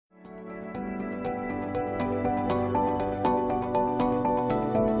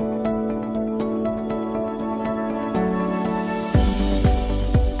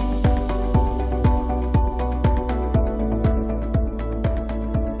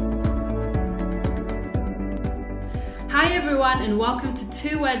Hi everyone and welcome to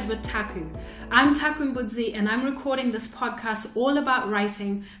Two Words with Taku. I'm Taku Mbudzi and I'm recording this podcast all about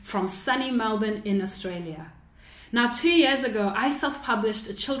writing from sunny Melbourne in Australia. Now 2 years ago, I self-published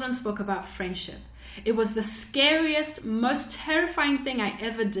a children's book about friendship. It was the scariest, most terrifying thing I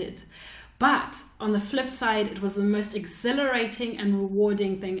ever did. But on the flip side, it was the most exhilarating and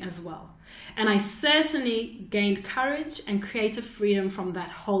rewarding thing as well. And I certainly gained courage and creative freedom from that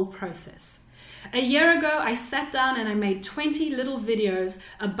whole process. A year ago, I sat down and I made 20 little videos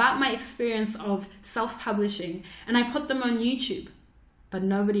about my experience of self-publishing, and I put them on YouTube, but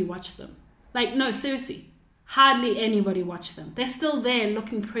nobody watched them. No, seriously, hardly anybody watched them. They're still there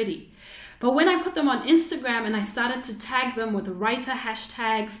looking pretty. But when I put them on Instagram and I started to tag them with writer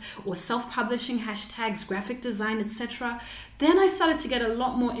hashtags or self-publishing hashtags, graphic design, etc., then I started to get a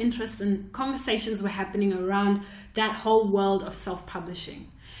lot more interest and conversations were happening around that whole world of self-publishing.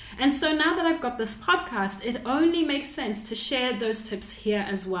 And so now that I've got this podcast, it only makes sense to share those tips here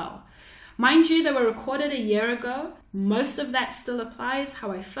as well. Mind you, they were recorded a year ago. Most of that still applies,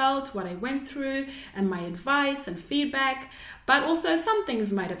 how I felt, what I went through, and my advice and feedback, but also some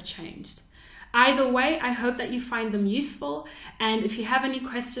things might have changed. Either way, I hope that you find them useful, and if you have any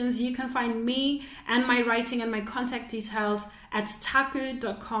questions, you can find me and my writing and my contact details at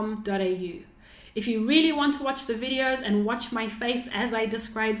taku.com.au. If you really want to watch the videos and watch my face as I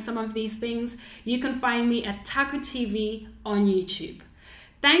describe some of these things, you can find me at Taku TV on YouTube.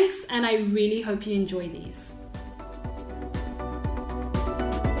 Thanks, and I really hope you enjoy these.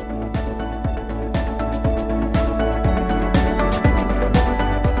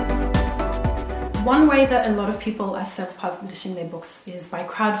 One way that a lot of people are self-publishing their books is by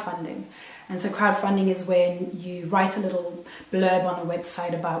crowdfunding. And so crowdfunding is when you write a little blurb on a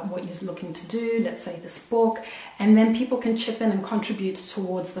website about what you're looking to do, let's say this book, and then people can chip in and contribute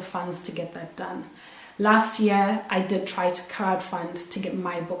towards the funds to get that done. Last year, I did try to crowdfund to get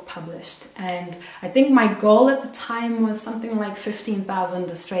my book published. And I think my goal at the time was something like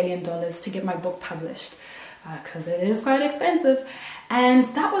 15,000 Australian dollars to get my book published, because it is quite expensive. And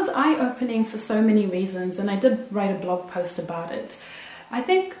that was eye-opening for so many reasons, and I did write a blog post about it. I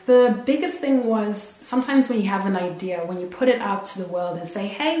think the biggest thing was sometimes when you have an idea, when you put it out to the world and say,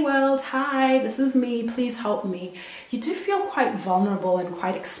 hey world, hi, this is me, please help me, you do feel quite vulnerable and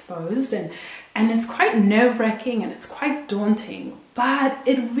quite exposed, and it's quite nerve-wracking and it's quite daunting, but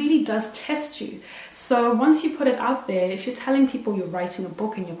it really does test you. So once you put it out there, if you're telling people you're writing a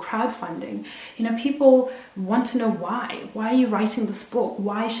book and you're crowdfunding, people want to know why. Why are you writing this book?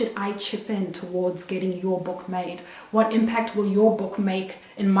 Why should I chip in towards getting your book made? What impact will your book make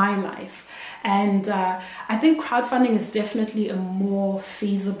in my life? And I think crowdfunding is definitely a more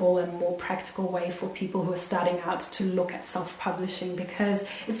feasible and more practical way for people who are starting out to look at self-publishing, because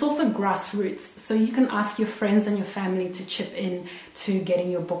it's also grassroots. So you can ask your friends and your family to chip in to getting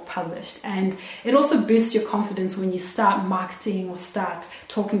your book published. And it also boosts your confidence when you start marketing or start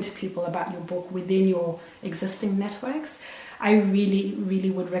talking to people about your book within your existing networks. I really, really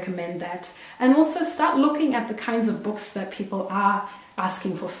would recommend that. And also start looking at the kinds of books that people are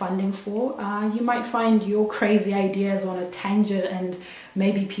asking for funding for. You might find your crazy ideas on a tangent and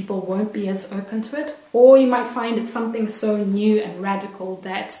maybe people won't be as open to it. Or you might find it's something so new and radical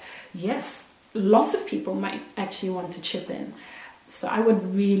that, yes, lots of people might actually want to chip in. So I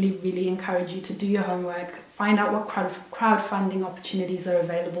would really, really encourage you to do your homework, find out what crowdfunding opportunities are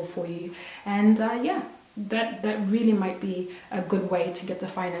available for you. And that really might be a good way to get the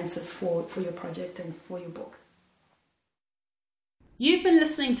finances for your project and for your book. You've been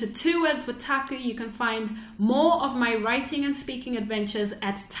listening to Two Words with Taku. You can find more of my writing and speaking adventures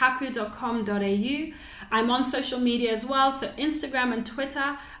at taku.com.au. I'm on social media as well, so Instagram and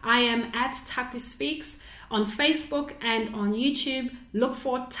Twitter, I am at Taku Speaks. On Facebook and on YouTube, look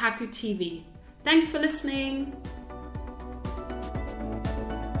for Taku TV. Thanks for listening.